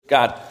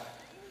God,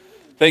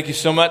 thank you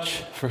so much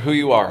for who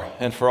you are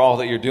and for all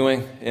that you're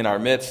doing in our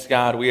midst.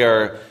 God, we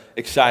are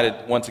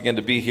excited once again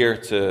to be here,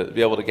 to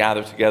be able to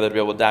gather together, to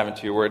be able to dive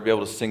into your word, to be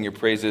able to sing your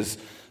praises.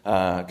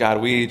 God,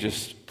 we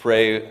just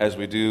pray as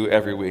we do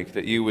every week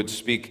that you would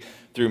speak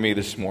through me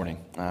this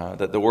morning,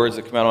 that the words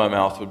that come out of my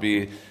mouth would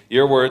be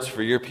your words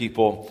for your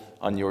people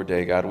on your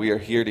day. God, we are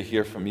here to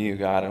hear from you,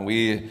 God, and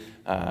we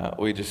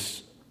want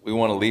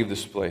to leave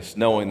this place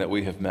knowing that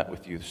we have met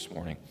with you this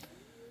morning.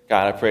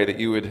 God, I pray that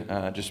you would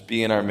just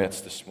be in our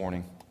midst this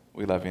morning.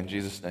 We love you in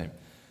Jesus' name.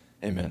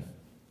 Amen.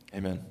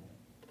 Amen.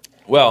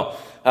 Well,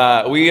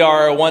 we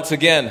are once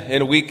again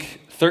in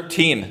week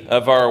 13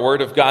 of our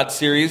Word of God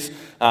series.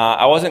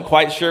 I wasn't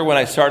quite sure when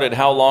I started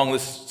how long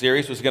this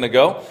series was going to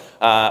go,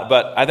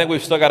 but I think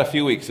we've still got a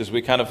few weeks as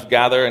we kind of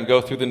gather and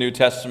go through the New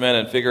Testament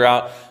and figure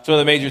out some of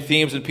the major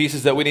themes and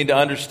pieces that we need to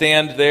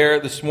understand there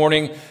this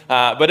morning.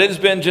 But it's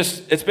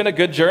been a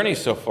good journey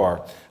so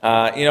far.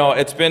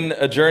 It's been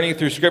a journey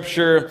through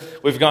Scripture.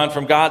 We've gone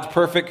from God's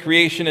perfect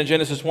creation in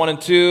Genesis 1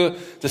 and 2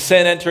 to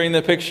sin entering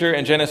the picture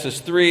in Genesis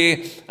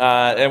 3.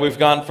 And we've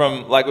gone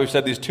from, like we've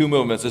said, these two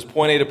movements, this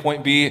point A to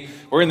point B.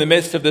 We're in the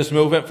midst of this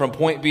movement from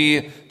point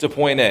B to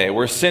point A,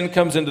 where sin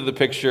comes into the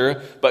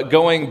picture, but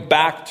going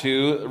back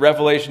to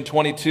Revelation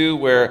 22,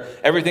 where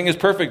everything is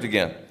perfect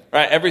again.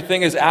 Right,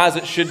 everything is as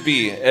it should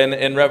be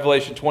in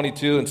Revelation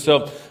 22. And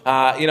so,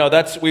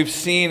 we've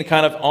seen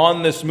kind of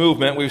on this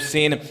movement, we've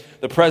seen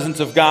the presence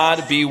of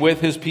God be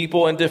with his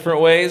people in different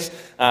ways.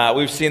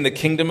 We've seen the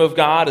kingdom of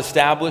God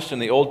established in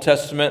the Old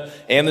Testament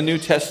and the New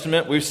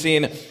Testament. We've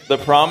seen the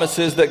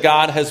promises that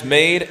God has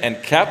made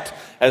and kept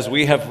as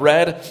we have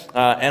read.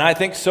 And I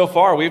think so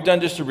far we've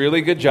done just a really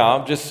good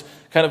job just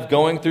kind of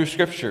going through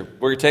Scripture.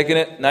 We're taking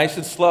it nice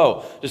and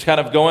slow, just kind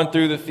of going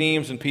through the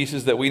themes and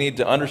pieces that we need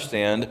to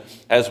understand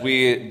as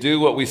we do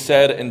what we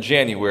said in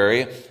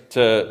January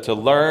to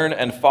learn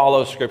and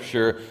follow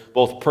Scripture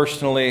both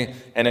personally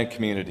and in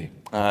community.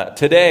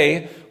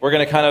 Today, we're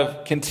going to kind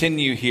of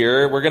continue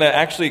here. We're going to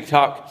actually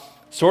talk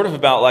sort of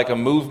about like a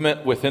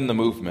movement within the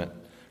movement.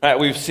 Right,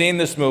 we've seen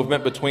this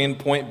movement between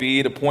point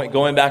B to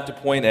going back to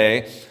point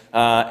A,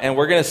 and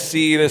we're going to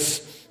see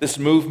this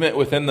movement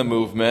within the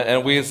movement,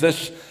 and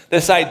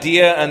this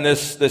idea and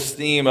this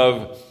theme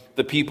of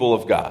the people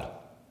of God.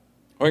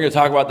 We're going to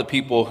talk about the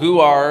people.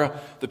 Who are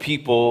the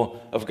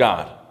people of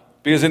God?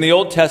 Because in the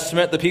Old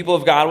Testament, the people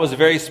of God was a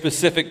very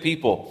specific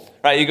people.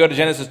 Right? You go to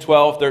Genesis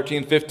 12,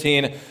 13,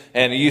 15,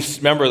 and you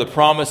remember the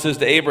promises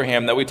to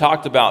Abraham that we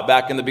talked about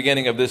back in the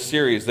beginning of this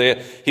series.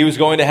 He was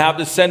going to have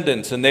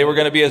descendants, and they were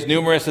going to be as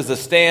numerous as the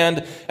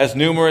sand, as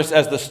numerous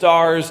as the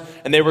stars,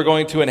 and they were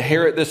going to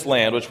inherit this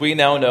land, which we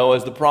now know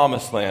as the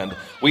Promised Land.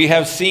 We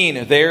have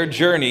seen their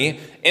journey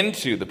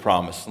into the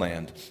Promised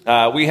Land.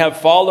 We have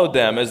followed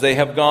them as they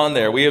have gone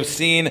there. We have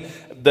seen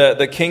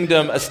the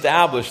kingdom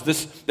established.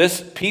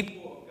 This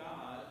people of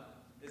God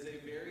is a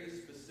very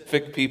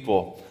specific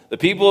people. The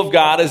people of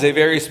God is a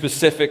very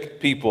specific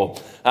people.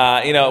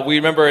 We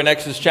remember in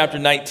Exodus chapter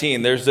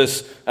 19, there's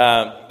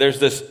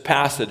this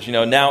passage,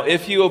 now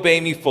if you obey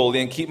me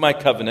fully and keep my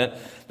covenant,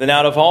 then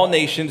out of all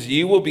nations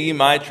you will be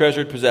my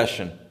treasured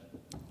possession.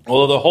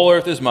 Although the whole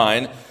earth is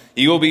mine,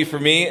 you will be for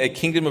me a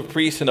kingdom of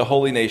priests and a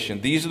holy nation.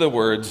 These are the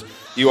words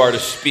you are to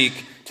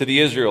speak to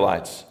the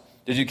Israelites.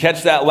 Did you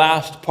catch that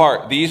last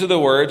part? These are the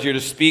words you're to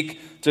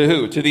speak to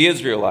who? To the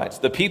Israelites.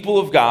 The people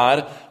of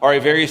God are a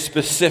very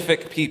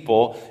specific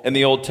people in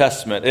the Old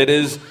Testament. It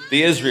is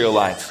the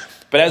Israelites.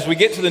 But as we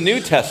get to the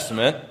New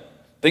Testament,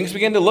 things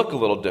begin to look a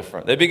little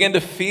different. They begin to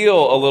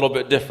feel a little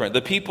bit different.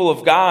 The people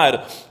of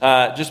God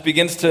just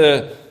begins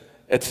to,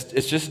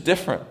 it's just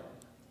different.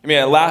 I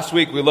mean, last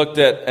week we looked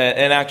at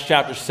in Acts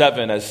chapter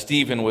 7 as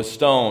Stephen was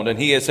stoned, and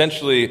he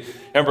essentially,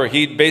 remember,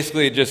 he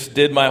basically just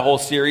did my whole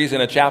series in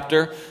a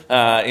chapter,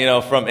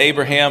 from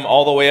Abraham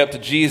all the way up to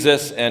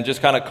Jesus, and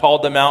just kind of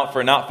called them out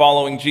for not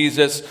following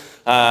Jesus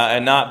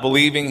and not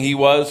believing he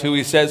was who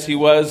he says he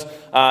was.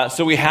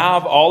 So we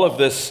have all of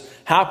this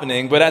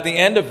happening, but at the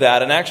end of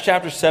that, in Acts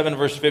chapter 7,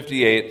 verse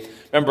 58,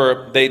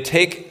 remember, they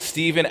take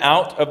Stephen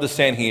out of the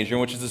Sanhedrin,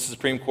 which is the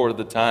Supreme Court at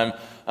the time,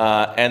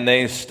 and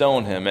they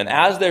stone him. And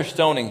as they're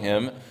stoning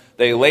him,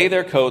 they lay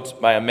their coats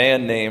by a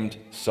man named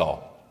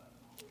Saul.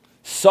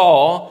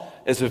 Saul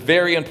is a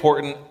very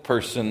important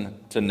person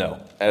to know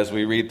as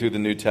we read through the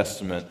New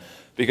Testament,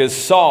 because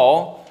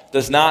Saul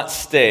does not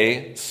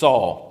stay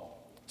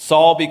Saul.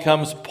 Saul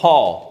becomes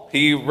Paul.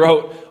 He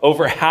wrote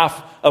over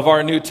half of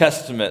our New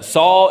Testament.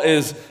 Saul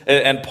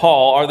and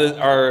Paul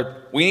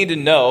we need to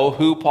know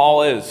who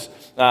Paul is.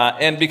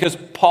 And because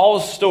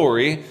Paul's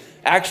story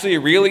actually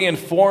really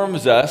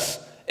informs us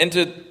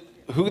into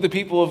who the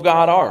people of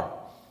God are.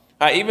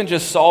 Even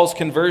just Saul's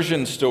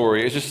conversion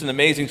story is just an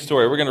amazing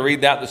story. We're going to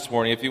read that this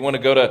morning. If you want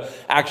to go to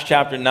Acts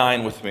chapter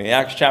 9 with me.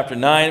 Acts chapter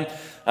 9,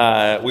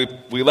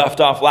 we left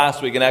off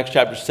last week in Acts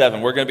chapter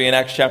 7. We're going to be in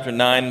Acts chapter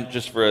 9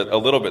 just for a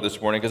little bit this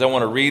morning because I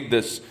want to read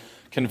this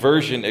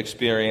conversion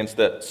experience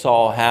that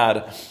Saul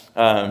had.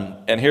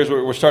 And here's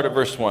where we'll start at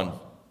verse 1. It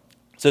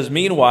says,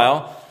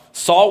 "Meanwhile,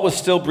 Saul was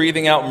still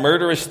breathing out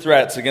murderous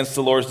threats against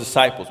the Lord's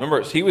disciples."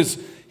 Remember, he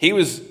he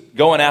was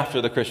going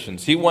after the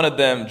Christians. He wanted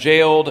them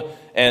jailed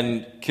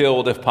and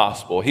killed if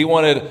possible. He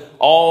wanted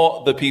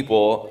all the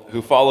people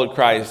who followed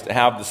Christ to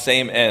have the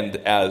same end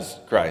as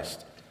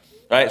Christ.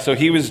 Right? So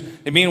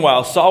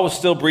meanwhile, Saul was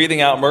still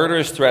breathing out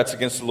murderous threats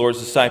against the Lord's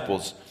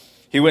disciples.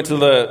 He went to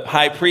the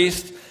high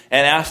priest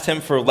and asked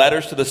him for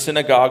letters to the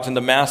synagogues in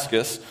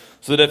Damascus,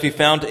 so that if he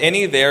found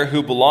any there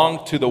who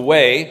belonged to the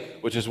way,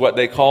 which is what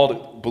they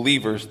called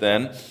believers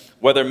then,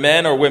 whether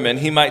men or women,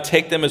 he might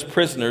take them as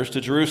prisoners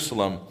to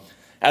Jerusalem.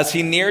 As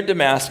he neared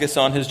Damascus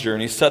on his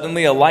journey,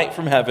 suddenly a light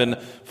from heaven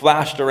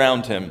flashed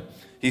around him.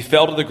 He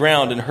fell to the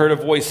ground and heard a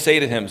voice say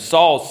to him,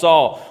 "Saul,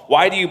 Saul,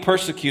 why do you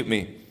persecute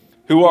me?"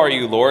 "Who are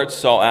you, Lord?"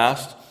 Saul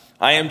asked.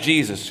 "I am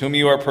Jesus, whom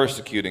you are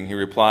persecuting," he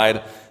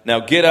replied. "Now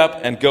get up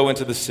and go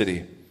into the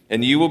city,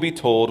 and you will be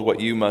told what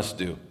you must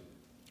do."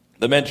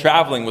 The men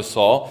traveling with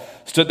Saul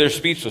stood there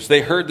speechless.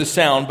 They heard the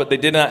sound, but they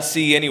did not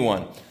see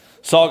anyone.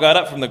 Saul got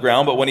up from the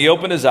ground, but when he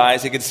opened his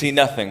eyes, he could see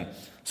nothing.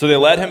 So they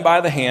led him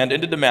by the hand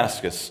into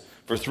Damascus.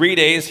 For 3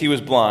 days he was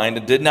blind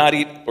and did not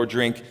eat or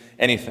drink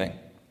anything.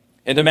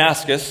 In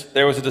Damascus,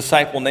 there was a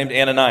disciple named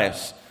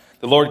Ananias.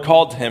 The Lord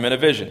called to him in a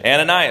vision,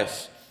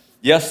 "Ananias."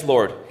 "Yes,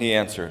 Lord," he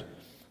answered.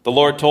 The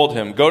Lord told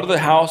him, "Go to the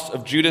house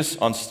of Judas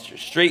on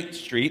Straight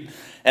Street,"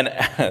 and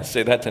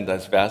say that 10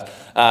 times fast.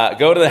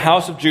 "Go to the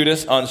house of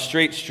Judas on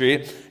Straight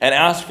Street and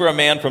ask for a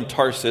man from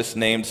Tarsus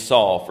named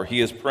Saul, for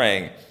he is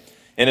praying.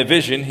 In a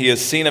vision, he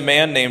has seen a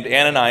man named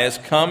Ananias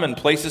come and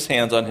place his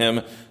hands on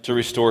him to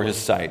restore his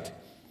sight."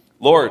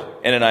 "Lord,"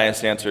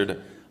 Ananias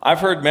answered, "I've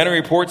heard many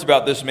reports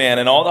about this man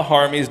and all the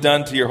harm he's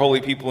done to your holy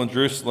people in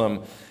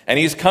Jerusalem. And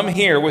he's come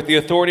here with the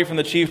authority from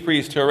the chief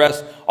priest to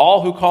arrest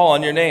all who call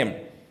on your name."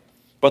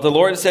 But the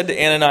Lord said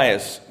to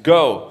Ananias,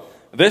 "Go,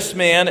 this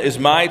man is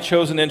my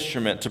chosen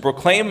instrument to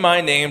proclaim my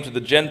name to the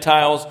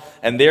Gentiles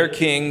and their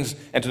kings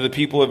and to the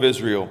people of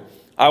Israel.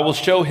 I will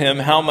show him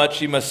how much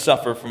he must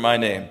suffer for my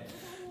name."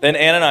 Then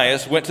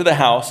Ananias went to the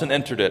house and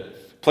entered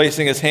it.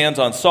 Placing his hands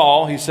on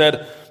Saul, he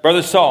said,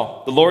 "Brother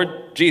Saul, the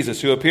Lord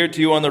Jesus, who appeared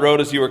to you on the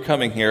road as you were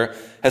coming here,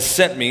 has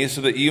sent me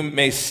so that you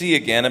may see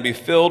again and be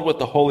filled with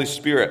the Holy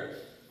Spirit."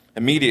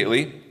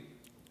 Immediately,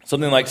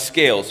 something like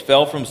scales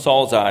fell from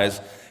Saul's eyes,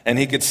 and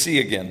he could see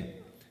again.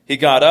 He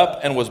got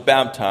up and was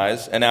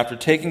baptized, and after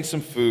taking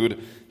some food,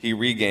 he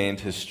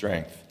regained his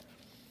strength.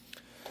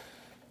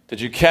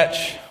 Did you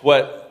catch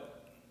what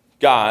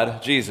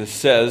God, Jesus,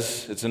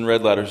 says? It's in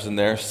red letters in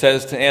there.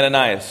 Says to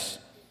Ananias,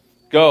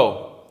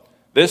 "Go.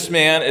 This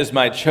man is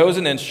my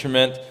chosen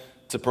instrument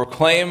to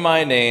proclaim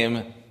my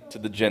name to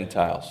the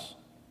Gentiles."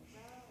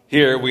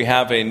 Here we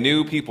have a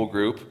new people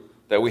group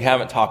that we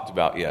haven't talked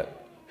about yet.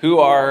 Who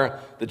are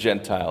the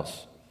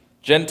Gentiles?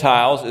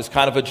 Gentiles is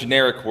kind of a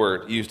generic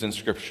word used in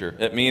Scripture.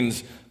 It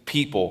means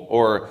people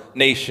or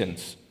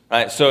nations.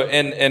 Right? So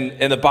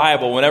in the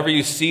Bible, whenever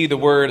you see the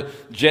word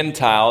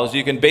Gentiles,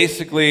 you can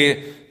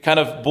basically kind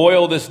of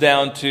boil this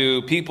down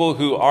to people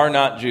who are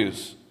not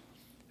Jews.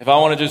 If I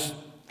want to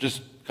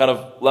just kind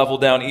of level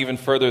down even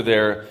further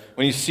there,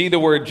 when you see the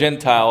word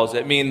Gentiles,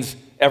 it means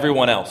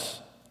everyone else.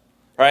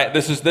 Right?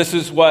 This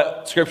is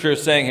what Scripture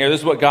is saying here.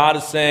 This is what God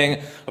is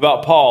saying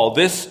about Paul.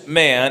 This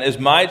man is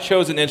my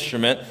chosen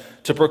instrument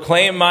to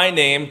proclaim my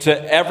name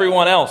to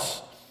everyone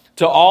else,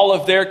 to all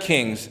of their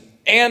kings,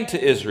 and to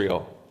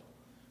Israel.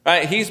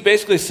 Right? He's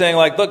basically saying,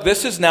 like, look,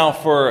 this is now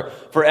for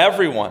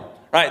everyone.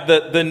 Right?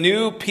 The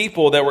new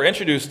people that were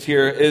introduced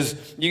here is,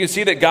 you can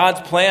see that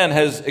God's plan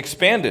has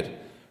expanded.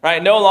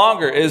 Right? No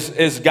longer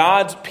is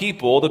God's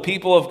people, the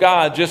people of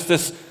God, just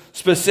this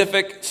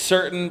specific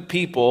certain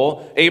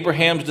people,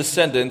 Abraham's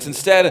descendants.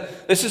 Instead,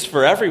 this is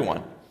for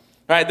everyone.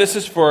 Right? This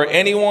is for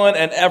anyone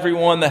and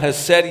everyone that has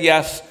said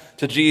yes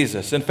to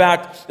Jesus. In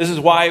fact, this is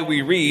why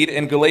we read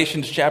in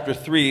Galatians chapter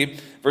 3,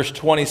 verse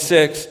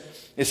 26,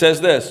 it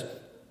says this,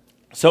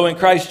 "So in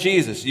Christ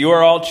Jesus, you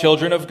are all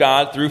children of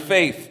God through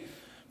faith.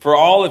 For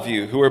all of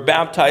you who are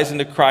baptized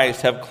into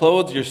Christ have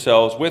clothed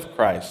yourselves with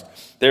Christ.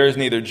 There is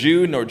neither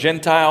Jew nor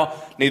Gentile,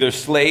 neither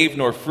slave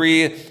nor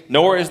free,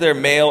 nor is there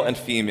male and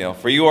female,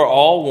 for you are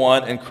all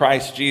one in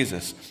Christ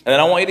Jesus." And then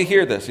I want you to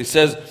hear this. He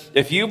says,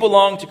 "If you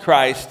belong to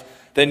Christ,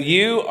 then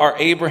you are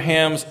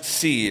Abraham's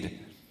seed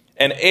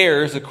and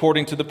heirs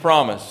according to the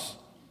promise."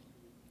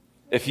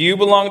 If you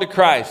belong to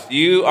Christ,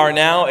 you are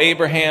now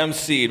Abraham's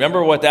seed.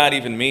 Remember what that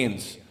even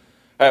means.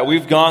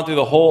 We've gone through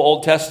the whole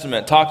Old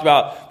Testament, talked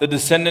about the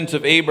descendants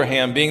of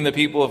Abraham being the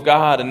people of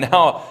God. And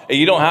now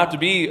you don't have to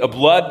be a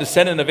blood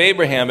descendant of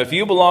Abraham. If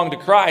you belong to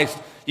Christ,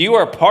 you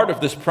are part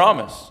of this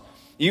promise.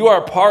 You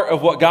are part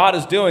of what God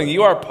is doing.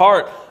 You are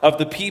part of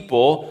the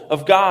people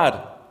of God.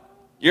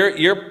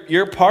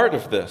 You're part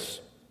of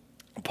this.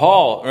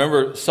 Paul,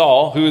 remember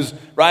Saul, who's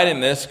writing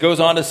this, goes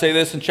on to say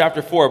this in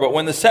chapter 4. "But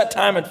when the set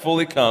time had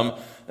fully come,"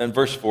 in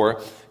verse 4,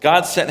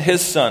 "God sent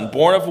his son,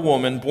 born of a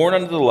woman, born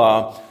under the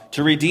law,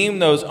 to redeem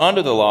those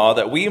under the law,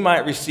 that we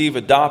might receive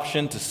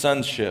adoption to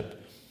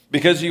sonship.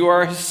 Because you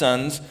are his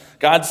sons,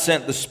 God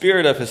sent the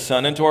Spirit of his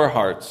Son into our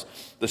hearts,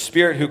 the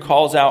Spirit who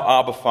calls out,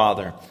 'Abba,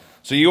 Father.'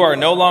 So you are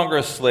no longer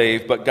a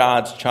slave, but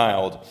God's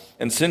child.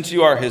 And since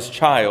you are his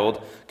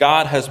child,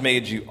 God has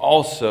made you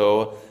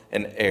also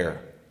an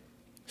heir.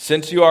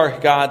 Since you are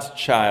God's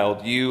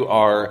child, you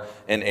are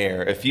an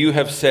heir. If you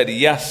have said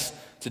yes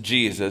to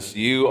Jesus,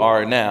 you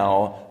are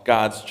now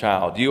God's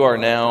child. You are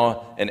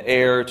now an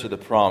heir to the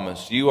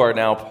promise. You are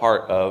now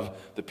part of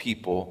the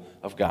people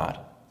of God.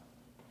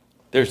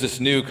 There's this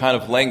new kind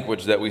of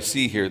language that we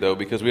see here, though,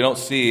 because we don't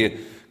see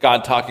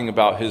God talking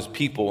about his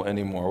people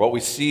anymore. What we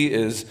see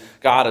is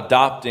God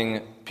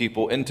adopting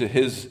people into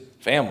his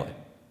family.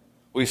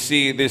 We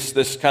see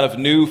this kind of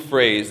new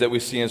phrase that we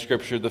see in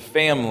Scripture, the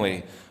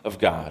family of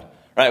God.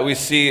 Right? We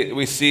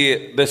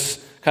see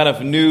this kind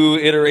of new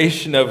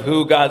iteration of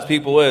who God's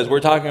people is. We're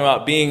talking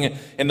about being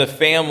in the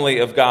family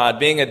of God,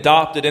 being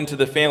adopted into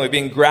the family,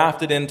 being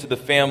grafted into the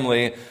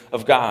family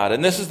of God.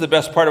 And this is the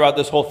best part about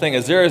this whole thing,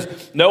 is there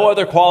is no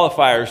other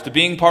qualifiers to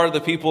being part of the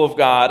people of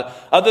God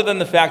other than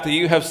the fact that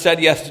you have said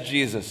yes to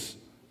Jesus.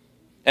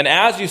 And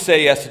as you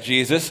say yes to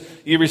Jesus,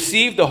 you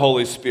receive the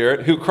Holy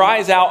Spirit who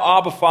cries out,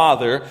 Abba,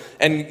 Father,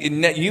 and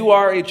you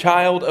are a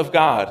child of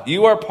God.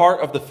 You are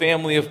part of the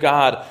family of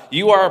God.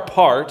 You are a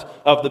part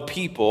of the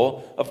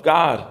people of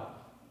God.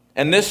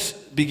 And this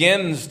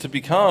begins to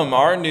become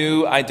our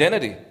new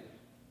identity.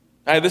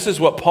 This is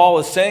what Paul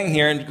is saying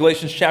here in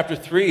Galatians chapter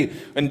 3,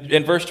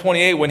 in verse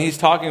 28, when he's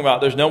talking about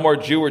there's no more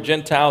Jew or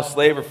Gentile,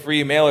 slave or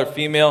free, male or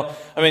female.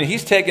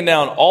 He's taken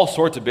down all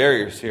sorts of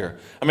barriers here.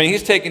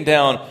 He's taken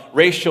down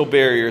racial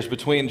barriers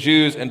between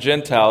Jews and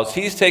Gentiles.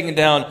 He's taken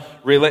down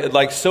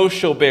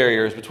social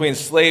barriers between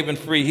slave and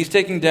free. He's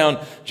taking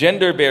down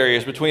gender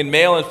barriers between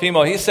male and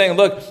female. He's saying,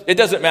 look, it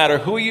doesn't matter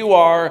who you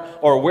are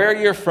or where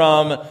you're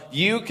from,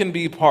 you can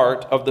be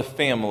part of the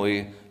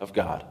family of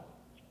God.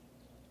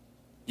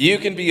 You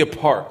can be a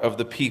part of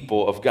the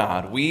people of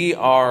God. We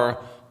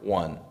are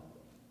one.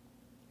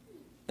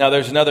 Now,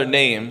 there's another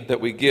name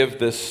that we give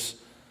this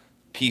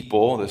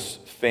people, this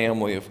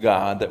family of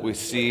God, that we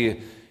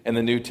see in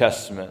the New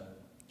Testament.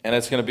 And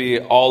it's going to be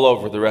all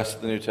over the rest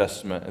of the New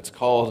Testament. It's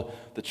called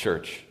the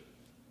church.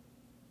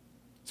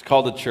 It's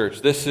called the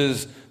church. This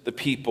is the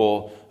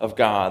people of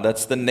God.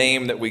 That's the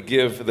name that we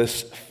give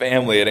this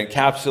family. It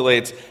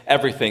encapsulates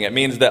everything. It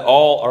means that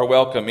all are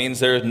welcome. It means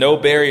there's no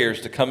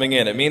barriers to coming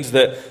in. It means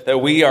that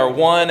we are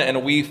one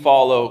and we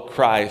follow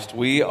Christ.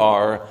 We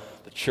are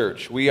the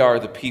church. We are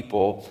the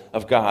people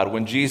of God.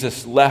 When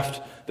Jesus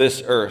left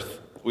this earth,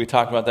 we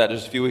talked about that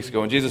just a few weeks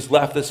ago. When Jesus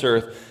left this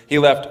earth, he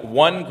left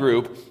one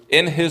group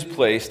in his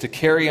place to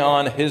carry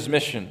on his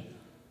mission.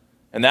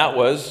 And that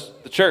was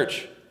the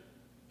church.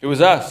 It was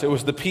us. It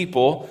was the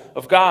people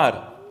of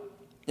God.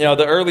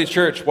 The early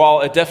church,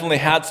 while it definitely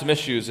had some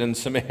issues in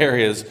some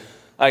areas,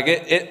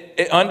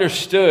 it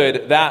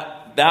understood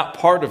that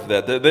part of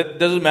that. That it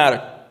doesn't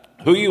matter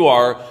who you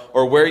are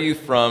or where you're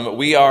from,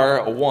 we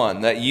are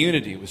one. That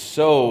unity was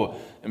so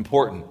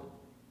important.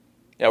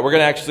 We're going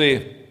to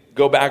actually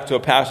go back to a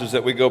passage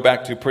that we go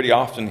back to pretty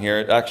often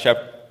here, Acts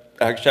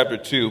chapter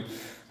 2,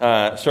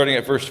 starting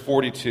at verse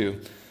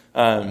 42.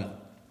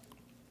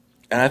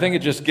 And I think it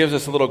just gives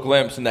us a little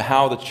glimpse into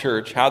how the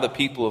church, how the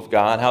people of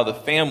God, how the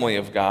family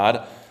of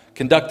God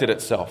conducted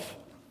itself.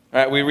 All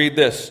right, we read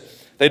this.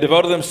 They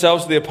devoted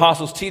themselves to the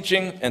apostles'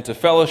 teaching and to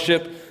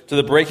fellowship, to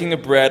the breaking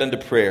of bread and to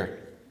prayer.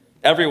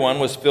 Everyone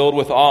was filled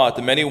with awe at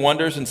the many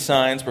wonders and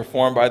signs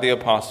performed by the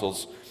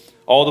apostles.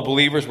 All the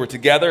believers were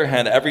together and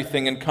had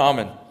everything in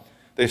common.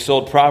 They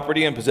sold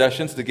property and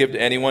possessions to give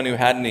to anyone who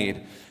had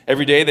need.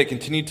 Every day they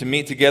continued to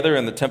meet together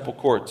in the temple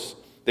courts.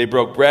 They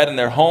broke bread in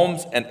their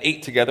homes and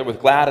ate together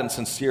with glad and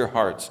sincere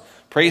hearts,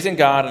 praising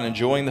God and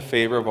enjoying the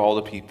favor of all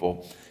the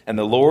people. And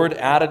the Lord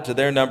added to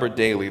their number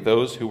daily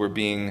those who were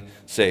being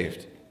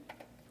saved.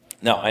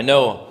 Now, I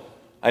know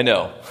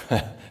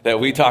that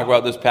we talk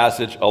about this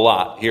passage a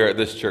lot here at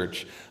this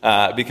church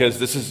because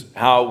this is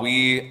how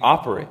we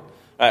operate.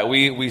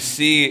 We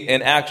see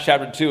in Acts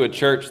chapter 2 a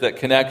church that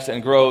connects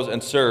and grows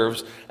and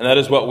serves, and that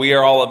is what we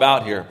are all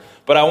about here.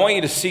 But I want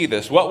you to see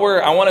this. I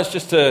want us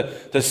just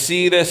to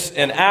see this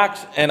in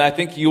Acts, and I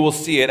think you will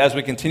see it as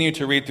we continue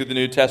to read through the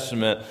New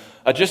Testament,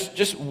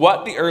 just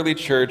what the early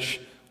church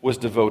was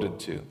devoted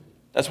to.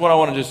 That's what I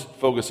want to just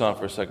focus on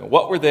for a second.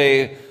 What were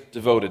they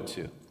devoted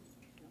to?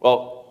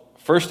 Well,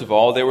 first of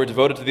all, they were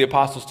devoted to the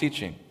apostles'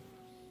 teaching.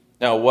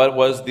 Now, what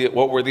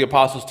were the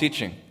apostles'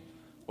 teaching?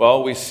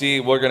 Well, we're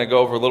going to go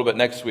over a little bit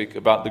next week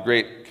about the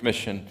Great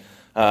Commission.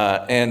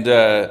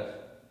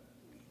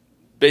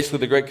 Basically,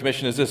 the Great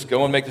Commission is this: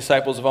 go and make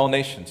disciples of all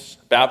nations.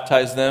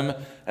 Baptize them in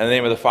the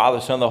name of the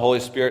Father, Son, and the Holy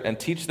Spirit, and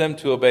teach them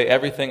to obey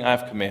everything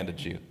I've commanded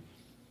you.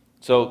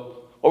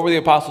 So, what were the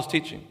apostles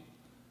teaching?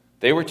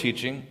 They were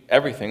teaching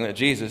everything that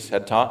Jesus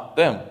had taught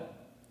them.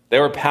 They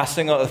were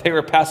passing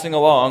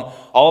along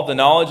all of the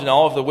knowledge and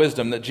all of the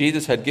wisdom that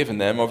Jesus had given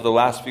them over the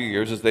last few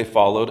years as they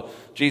followed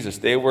Jesus.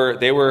 They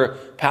were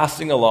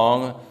passing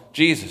along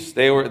Jesus.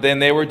 They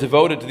were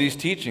devoted to these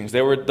teachings.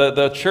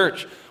 The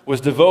church was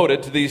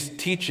devoted to these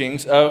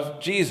teachings of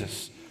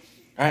Jesus.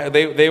 Right?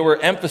 They were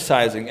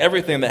emphasizing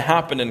everything that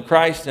happened in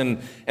Christ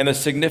and the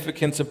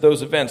significance of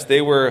those events. They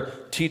were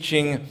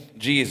teaching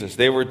Jesus.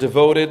 They were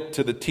devoted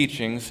to the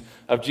teachings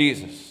of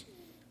Jesus.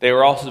 They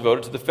were also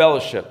devoted to the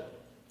fellowship.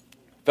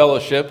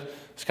 Fellowship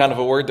is kind of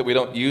a word that we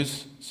don't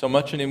use so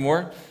much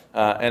anymore.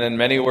 And in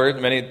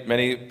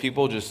many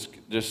people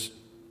just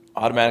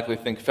automatically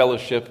think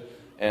fellowship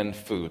and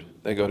food.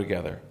 They go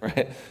together,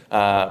 right?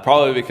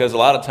 Probably because a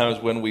lot of times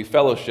when we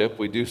fellowship,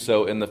 we do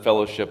so in the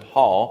fellowship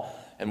hall.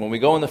 And when we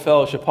go in the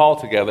fellowship hall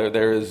together,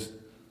 there is,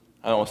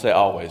 I don't want to say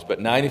always, but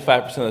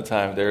 95% of the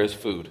time there is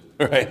food,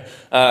 right?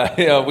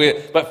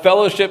 But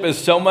fellowship is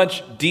so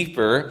much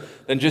deeper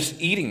than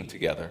just eating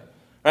together,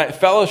 right?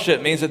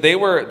 Fellowship means that they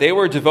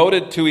were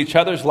devoted to each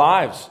other's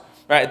lives,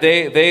 right?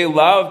 They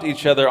loved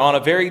each other on a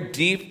very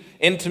deep,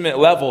 intimate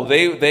level.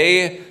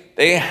 They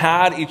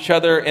had each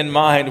other in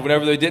mind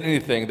whenever they did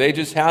anything. They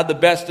just had the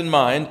best in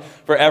mind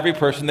for every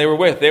person they were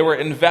with. They were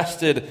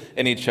invested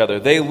in each other.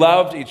 They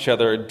loved each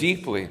other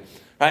deeply.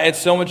 Right?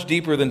 It's so much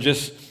deeper than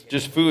just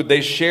food.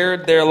 They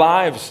shared their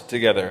lives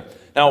together.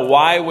 Now,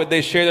 why would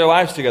they share their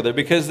lives together?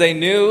 Because they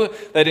knew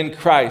that in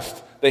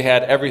Christ they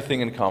had everything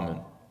in common.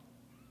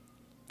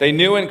 They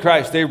knew in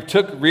Christ, they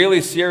took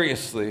really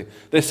seriously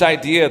this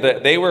idea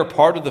that they were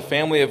part of the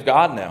family of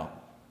God now.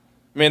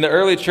 I mean, the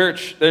early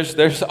church,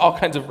 there's all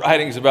kinds of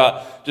writings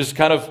about just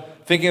kind of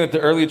thinking that the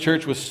early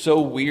church was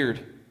so weird.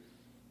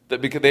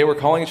 That because they were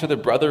calling each other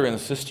brother and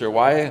sister.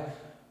 Why?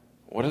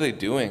 What are they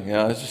doing?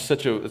 It's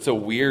just it's a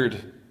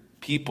weird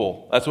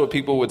people. That's what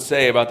people would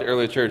say about the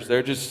early church.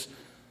 They're just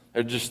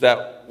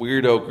that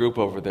weirdo group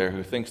over there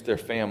who thinks they're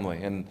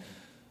family.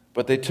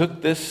 But they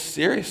took this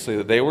seriously,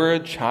 that they were a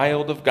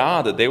child of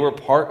God, that they were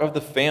part of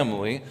the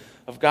family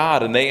of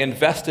God, and they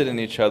invested in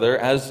each other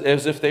as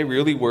if they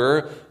really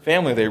were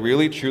family. They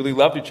really truly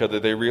loved each other.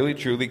 They really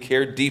truly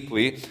cared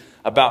deeply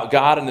about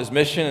God and His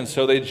mission, and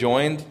so they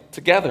joined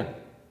together.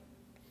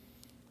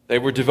 They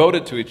were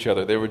devoted to each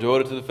other. They were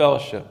devoted to the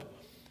fellowship.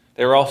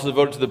 They were also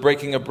devoted to the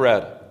breaking of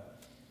bread.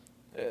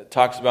 It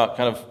talks about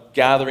kind of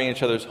gathering in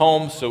each other's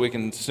homes, so we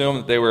can assume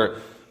that they were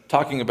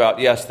talking about,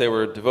 yes, they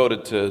were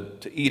devoted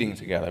to eating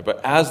together.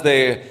 But as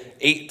they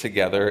ate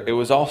together, it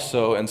was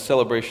also in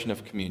celebration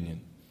of communion.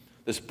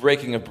 This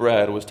breaking of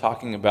bread was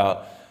talking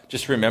about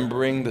just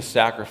remembering the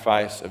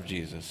sacrifice of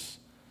Jesus,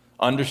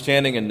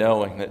 understanding and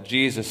knowing that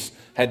Jesus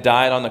had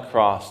died on the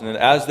cross. And that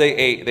as they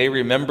ate, they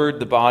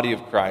remembered the body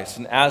of Christ.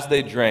 And as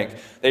they drank,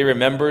 they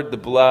remembered the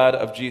blood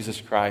of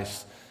Jesus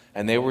Christ.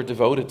 And they were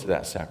devoted to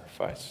that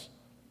sacrifice.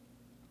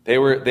 They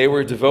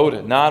were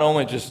devoted not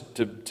only just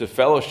to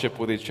fellowship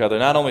with each other,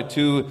 not only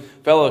to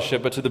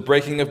fellowship, but to the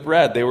breaking of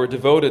bread. They were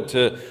devoted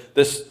to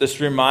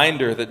this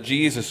reminder that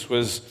Jesus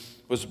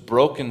was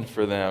broken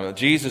for them, that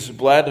Jesus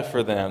bled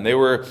for them. They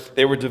were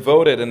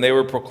devoted, and they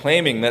were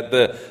proclaiming that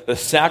the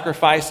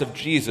sacrifice of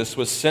Jesus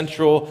was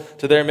central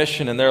to their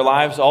mission and their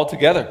lives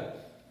altogether.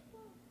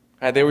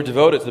 And they were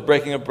devoted to the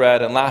breaking of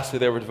bread, and lastly,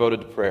 they were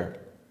devoted to prayer.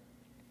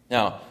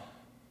 Now,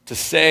 to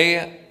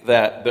say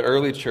that the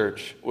early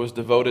church was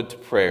devoted to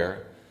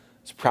prayer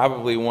is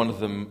probably one of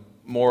the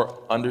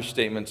more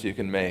understatements you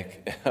can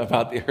make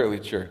about the early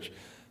church.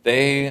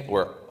 They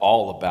were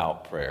all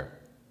about prayer.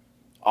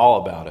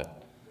 All about it.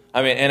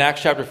 I mean, in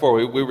Acts chapter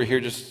 4, we were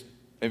here just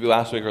maybe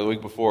last week or the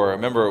week before.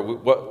 Remember,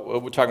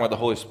 we're talking about the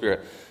Holy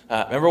Spirit.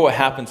 Remember what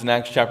happens in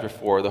Acts chapter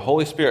 4. The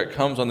Holy Spirit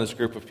comes on this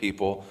group of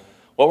people.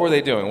 What were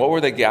they doing? What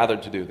were they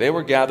gathered to do? They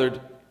were gathered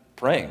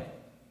praying.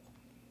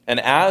 And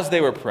as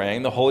they were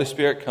praying, the Holy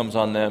Spirit comes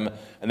on them,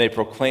 and they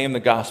proclaim the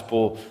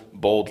gospel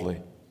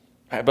boldly.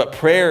 But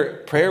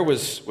prayer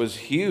was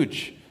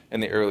huge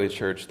in the early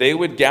church. They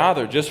would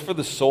gather just for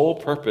the sole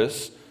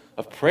purpose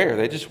of prayer.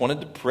 They just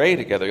wanted to pray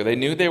together. They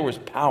knew there was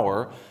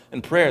power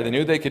in prayer. They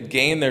knew they could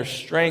gain their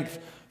strength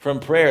from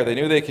prayer. They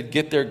knew they could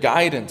get their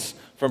guidance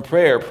from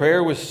prayer.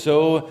 Prayer was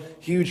so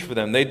huge for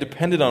them. They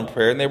depended on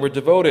prayer, and they were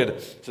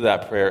devoted to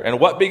that prayer. And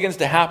what begins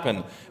to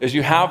happen is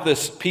you have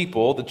this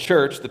people, the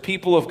church, the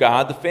people of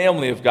God, the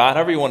family of God,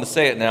 however you want to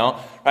say it now,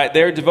 right?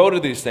 They're devoted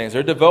to these things.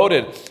 They're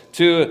devoted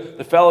to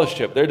the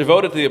fellowship. They're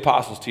devoted to the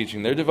apostles'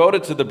 teaching. They're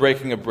devoted to the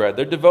breaking of bread.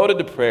 They're devoted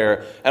to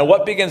prayer. And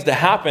what begins to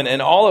happen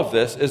in all of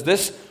this is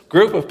this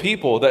group of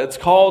people that's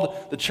called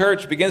the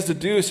church begins to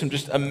do some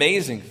just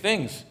amazing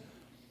things.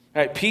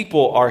 Right?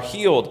 People are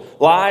healed,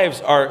 lives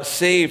are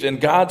saved,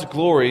 and God's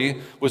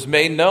glory was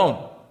made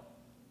known.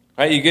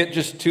 Right? You get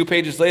just 2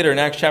 pages later in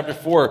Acts chapter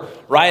 4,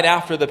 right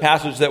after the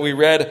passage that we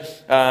read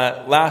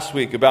last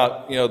week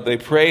about, they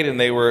prayed and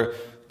they were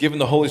given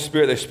the Holy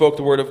Spirit. They spoke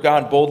the word of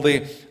God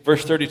boldly.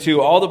 Verse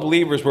 32, all the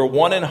believers were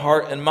one in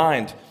heart and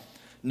mind.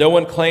 No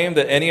one claimed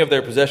that any of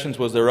their possessions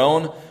was their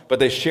own, but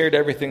they shared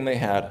everything they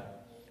had.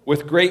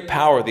 With great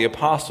power, the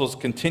apostles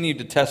continued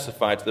to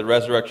testify to the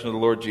resurrection of the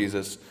Lord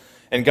Jesus.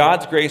 And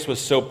God's grace was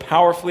so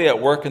powerfully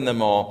at work in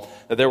them all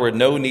that there were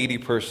no needy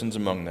persons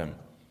among them.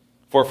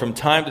 For from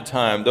time to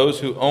time, those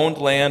who owned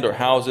land or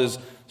houses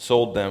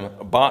sold them,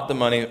 brought the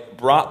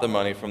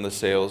money from the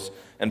sales,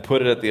 and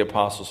put it at the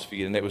apostles'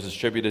 feet, and it was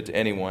distributed to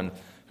anyone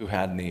who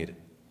had need.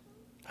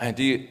 And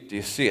do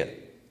you see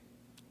it?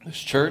 This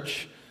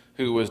church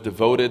who was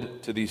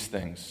devoted to these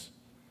things.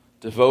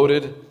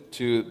 Devoted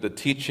to the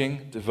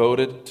teaching,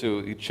 devoted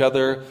to each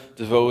other,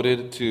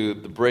 devoted to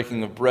the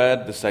breaking of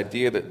bread, this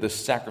idea that this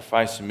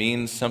sacrifice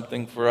means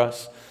something for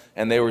us,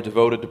 and they were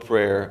devoted to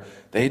prayer.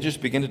 They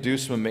just begin to do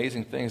some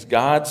amazing things.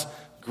 God's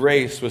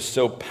grace was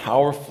so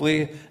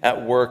powerfully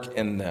at work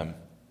in them.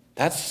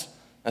 That's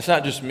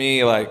not just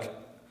me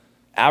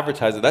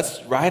advertising.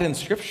 That's right in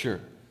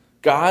Scripture.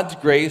 God's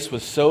grace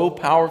was so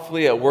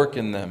powerfully at work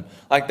in them.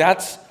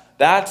 That's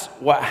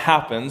what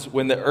happens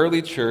when the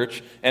early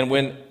church and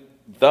when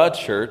the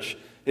church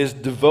is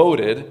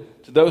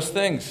devoted to those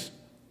things.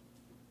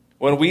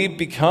 When we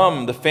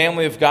become the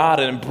family of God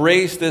and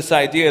embrace this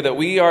idea that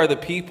we are the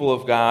people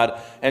of God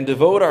and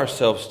devote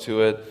ourselves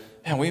to it,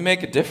 man, we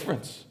make a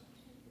difference.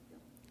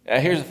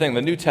 Here's the thing,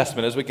 the New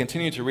Testament, as we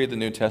continue to read the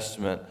New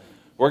Testament,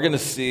 we're going to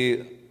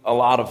see a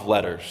lot of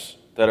letters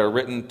that are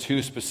written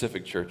to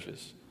specific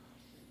churches.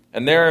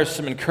 And there is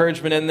some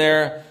encouragement in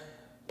there,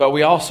 but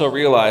we also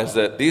realize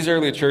that these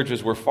early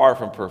churches were far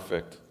from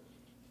perfect.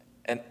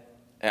 And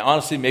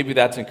honestly, maybe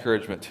that's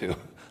encouragement too.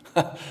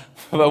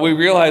 But we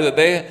realize that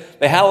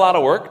they had a lot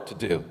of work to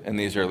do in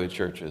these early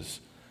churches.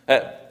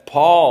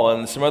 Paul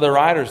and some other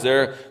writers,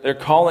 they're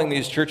calling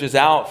these churches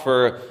out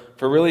for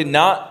really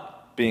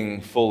not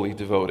being fully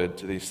devoted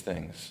to these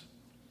things.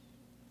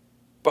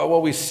 But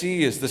what we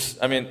see is this,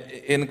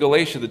 in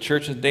Galatia, the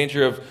church is in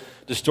danger of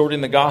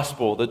distorting the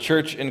gospel. The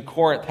church in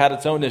Corinth had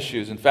its own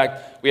issues. In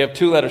fact, we have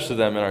 2 letters to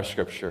them in our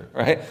scripture,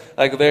 right?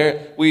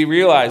 We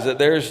realize that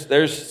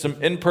there's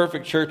some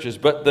imperfect churches,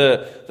 but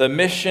the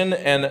mission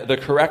and the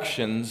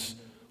corrections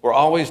were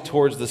always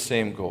towards the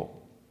same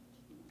goal.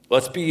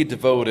 Let's be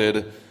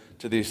devoted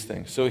to these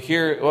things. So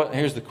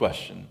here's the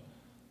question.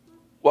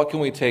 What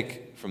can we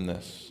take from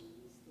this?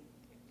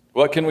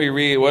 What can we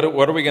read? What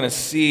are we going to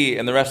see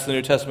in the rest of the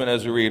New Testament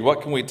as we read?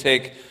 What can we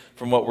take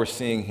from what we're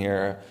seeing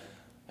here?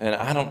 And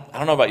I don't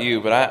know about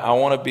you, but I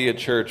want to be a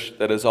church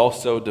that is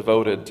also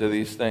devoted to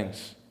these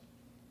things.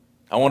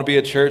 I want to be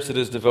a church that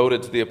is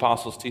devoted to the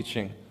apostles'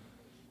 teaching.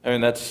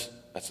 That's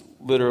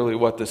literally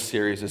what this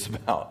series is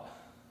about.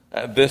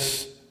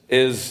 This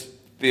is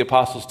the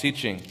apostles'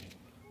 teaching.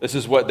 This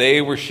is what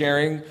they were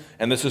sharing,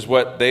 and this is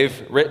what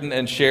they've written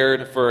and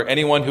shared for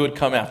anyone who would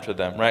come after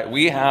them, right?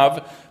 We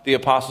have the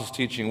apostles'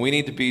 teaching. We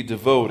need to be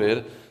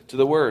devoted to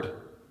the word.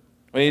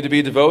 We need to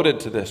be devoted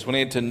to this. We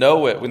need to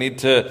know it. We need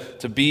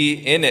to be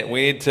in it.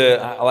 We need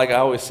to, like I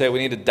always say, we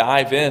need to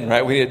dive in,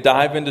 right? We need to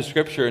dive into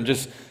Scripture and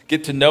just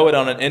get to know it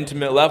on an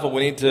intimate level.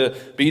 We need to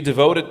be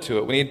devoted to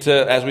it. We need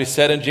to, as we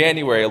said in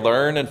January,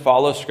 learn and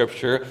follow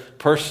Scripture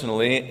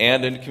personally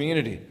and in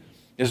community.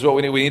 This is what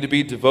we need. We need to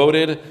be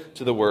devoted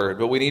to the Word,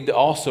 but we need to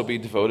also be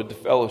devoted to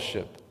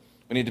fellowship.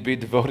 We need to be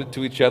devoted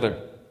to each other.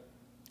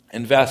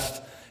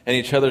 Invest in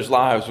each other's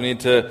lives. We need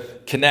to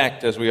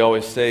connect, as we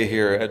always say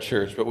here at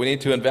church, but we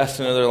need to invest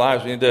in other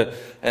lives. We need to,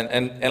 and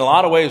in a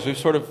lot of ways, we've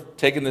sort of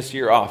taken this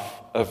year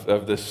off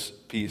of this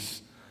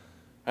piece,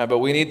 but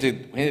we need to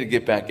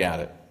get back at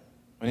it.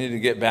 We need to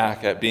get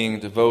back at being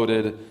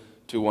devoted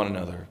to one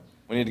another.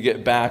 We need to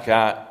get back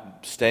at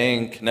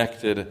staying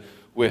connected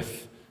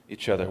with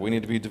each other. We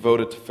need to be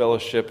devoted to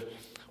fellowship.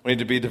 We need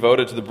to be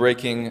devoted to the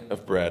breaking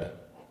of bread,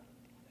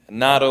 and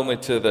not only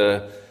to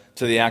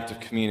the act of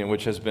communion,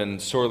 which has been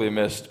sorely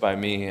missed by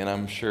me, and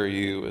I'm sure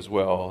you as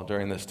well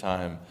during this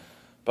time.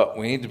 But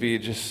we need to be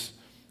just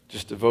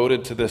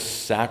devoted to this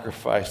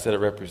sacrifice that it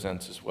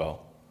represents as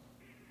well.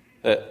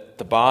 That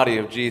the body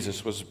of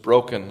Jesus was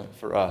broken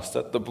for us,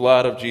 that the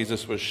blood of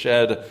Jesus was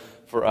shed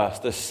for us.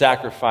 This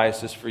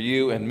sacrifice is for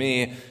you and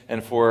me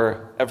and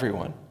for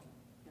everyone.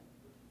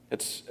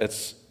 It's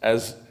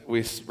as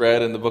we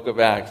read in the book of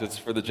Acts, it's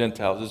for the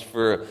Gentiles, it's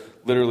for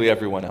literally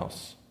everyone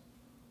else.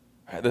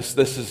 This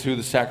is who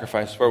the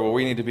sacrifice is for. Well,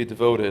 we need to be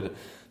devoted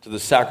to the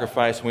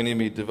sacrifice. We need to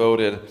be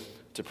devoted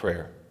to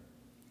prayer.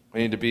 We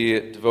need to be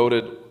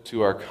devoted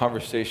to our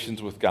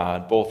conversations with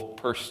God, both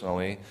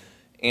personally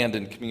and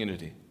in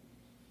community.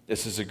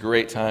 This is a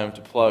great time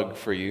to plug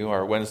for you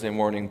our Wednesday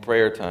morning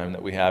prayer time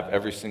that we have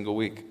every single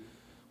week.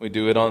 We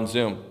do it on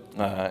Zoom,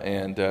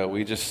 and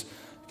we just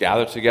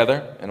gather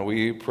together and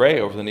we pray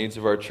over the needs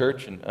of our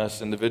church and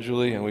us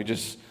individually, and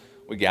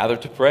we gather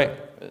to pray.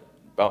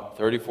 About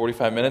 30,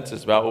 45 minutes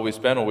is about what we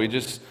spend. We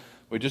just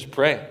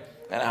pray.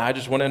 And I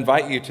just want to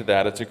invite you to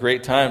that. It's a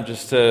great time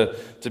just to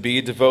be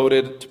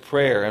devoted to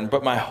prayer.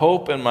 But my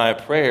hope and my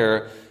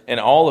prayer in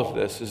all of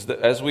this is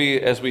that as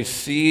we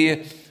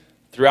see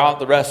throughout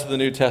the rest of the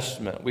New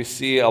Testament, we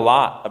see a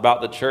lot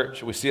about the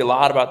church. We see a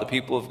lot about the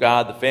people of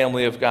God, the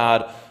family of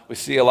God. We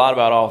see a lot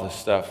about all this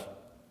stuff.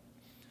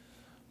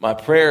 My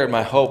prayer and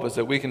my hope is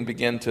that we can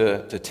begin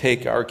to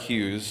take our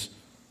cues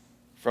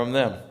from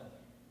them.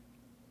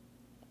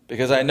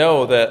 Because I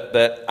know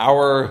that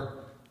our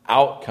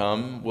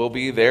outcome will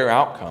be their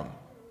outcome.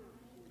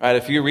 Right?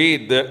 If you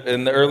read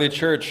in the early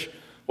church,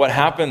 what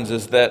happens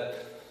is that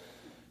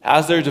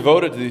as they're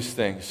devoted to these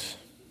things,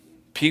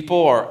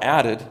 people are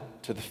added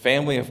to the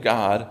family of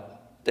God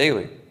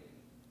daily.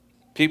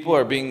 People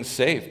are being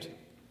saved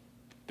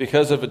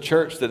because of a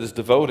church that is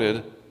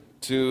devoted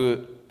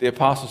to the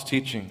apostles'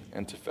 teaching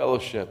and to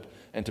fellowship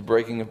and to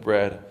breaking of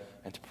bread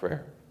and to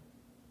prayer.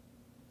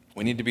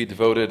 We need to be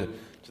devoted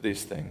to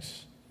these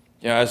things.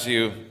 As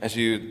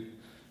you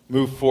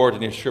move forward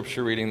in your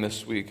scripture reading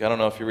this week, I don't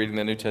know if you're reading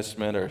the New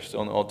Testament or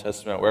still in the Old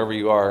Testament, wherever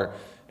you are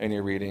in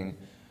your reading,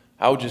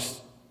 I would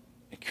just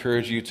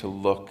encourage you to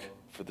look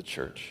for the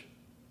church.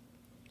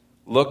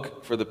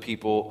 Look for the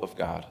people of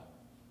God.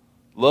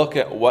 Look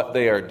at what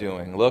they are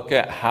doing. Look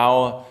at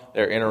how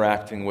they're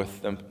interacting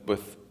with them,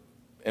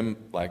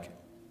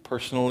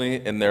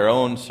 personally in their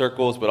own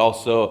circles, but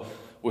also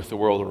with the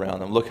world around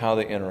them. Look how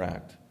they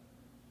interact.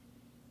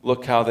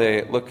 Look how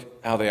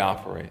they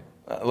operate.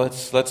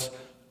 Let's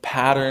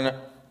pattern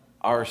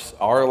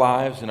our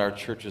lives and our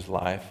church's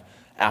life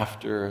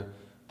after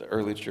the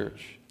early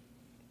church.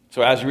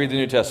 So as you read the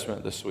New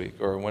Testament this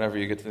week, or whenever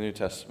you get to the New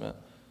Testament,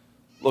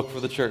 look for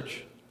the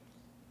church.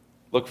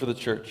 Look for the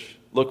church.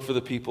 Look for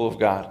the people of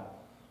God.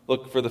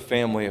 Look for the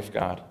family of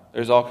God.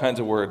 There's all kinds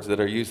of words that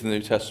are used in the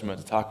New Testament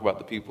to talk about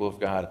the people of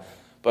God,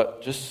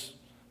 but just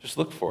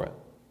look for it.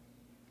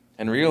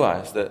 And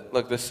realize that,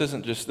 look, this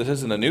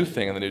isn't a new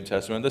thing in the New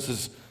Testament. This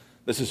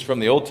is from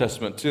the Old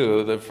Testament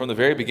too. From the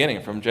very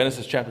beginning, from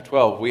Genesis chapter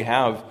 12, we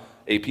have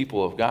a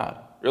people of God.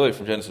 Really,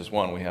 from Genesis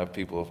 1, we have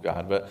people of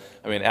God. But,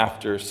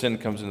 after sin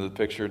comes into the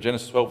picture,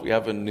 Genesis 12, we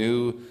have a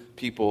new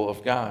people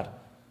of God.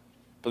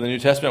 But in the New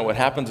Testament, what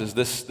happens is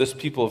this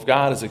people of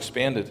God is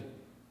expanded.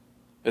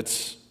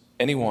 It's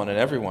anyone and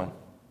everyone.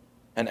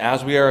 And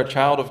as we are a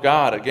child of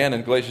God, again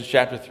in Galatians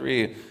chapter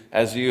 3,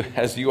 as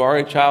you are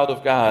a child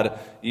of God,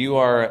 you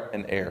are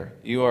an heir.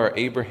 You are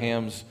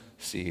Abraham's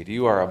seed.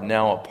 You are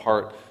now a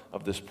part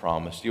of this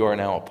promise. You are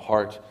now a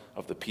part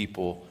of the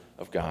people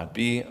of God.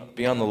 Be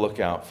on the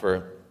lookout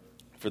for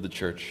the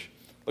church.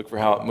 Look for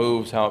how it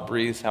moves, how it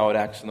breathes, how it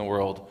acts in the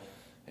world.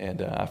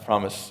 And I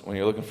promise when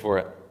you're looking for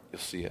it, you'll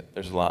see it.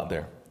 There's a lot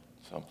there.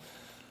 So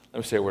let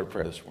me say a word of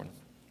prayer this morning.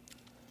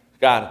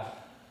 God,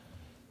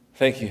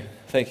 thank you.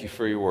 Thank you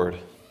for your word.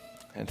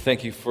 And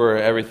thank you for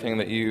everything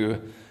that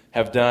you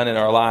have done in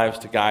our lives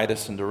to guide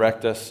us and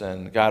direct us.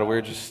 And God,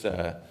 we're just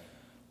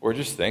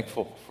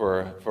thankful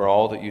for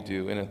all that you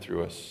do in and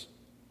through us.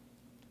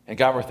 And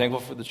God, we're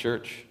thankful for the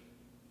church.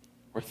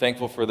 We're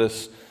thankful for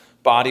this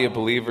body of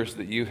believers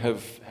that you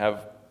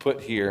have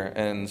put here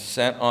and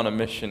sent on a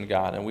mission,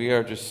 God. And we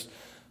are just,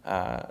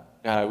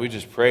 God, we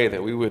just pray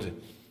that we would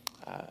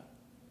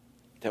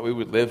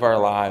live our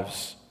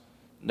lives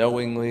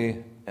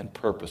knowingly and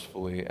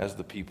purposefully as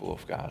the people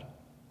of God.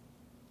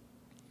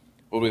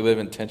 Would we live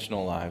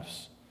intentional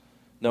lives,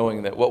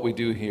 knowing that what we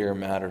do here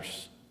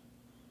matters?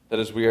 That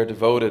as we are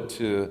devoted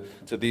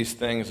to these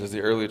things, as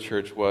the early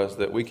church was,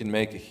 that we can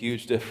make a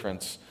huge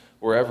difference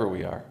wherever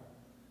we are.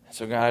 And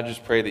so, God, I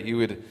just pray that you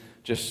would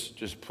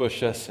just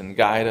push us and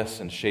guide us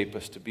and shape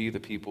us to be the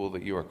people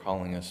that you are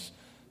calling us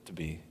to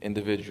be,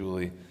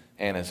 individually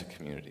and as a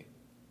community.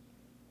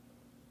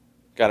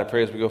 God, I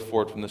pray as we go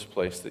forward from this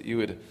place that you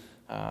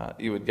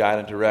would guide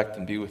and direct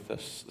and be with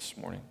us this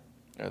morning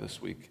or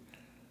this week.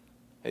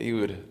 That you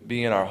would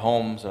be in our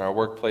homes and our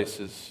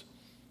workplaces,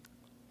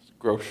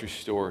 grocery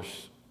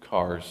stores,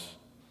 cars,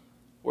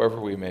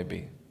 wherever we may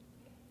be.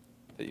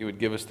 That you would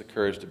give us the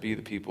courage to be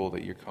the people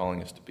that you're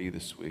calling us to be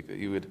this week. That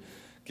you would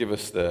give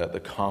us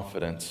the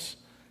confidence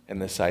in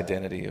this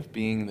identity of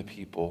being the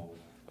people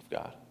of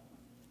God.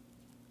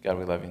 God,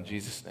 we love you in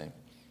Jesus' name.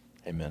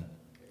 Amen.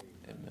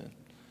 Amen.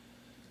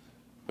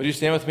 Would you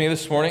stand with me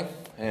this morning?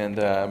 And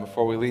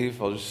before we leave,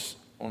 I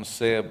want to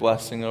say a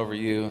blessing over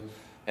you.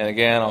 And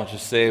again, I'll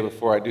just say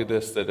before I do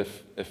this that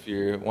if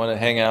you want to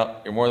hang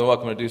out, you're more than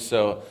welcome to do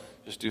so.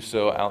 Just do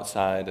so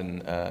outside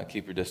and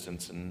keep your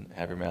distance and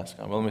have your mask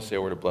on. Well, let me say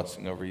a word of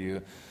blessing over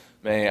you.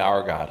 May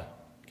our God,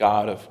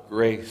 God of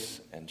grace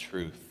and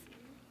truth,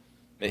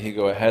 may he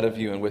go ahead of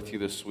you and with you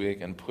this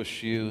week and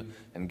push you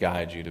and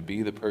guide you to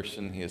be the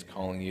person he is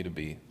calling you to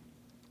be.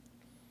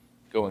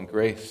 Go in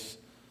grace,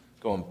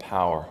 go in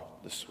power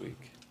this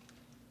week.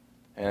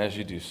 And as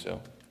you do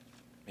so,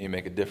 may you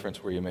make a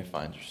difference where you may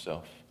find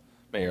yourself.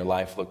 May your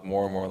life look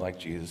more and more like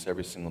Jesus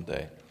every single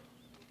day.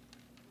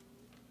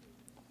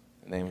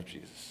 In the name of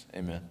Jesus,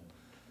 amen.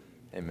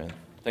 Amen.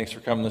 Thanks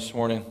for coming this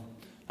morning.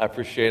 I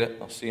appreciate it.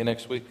 I'll see you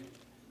next week.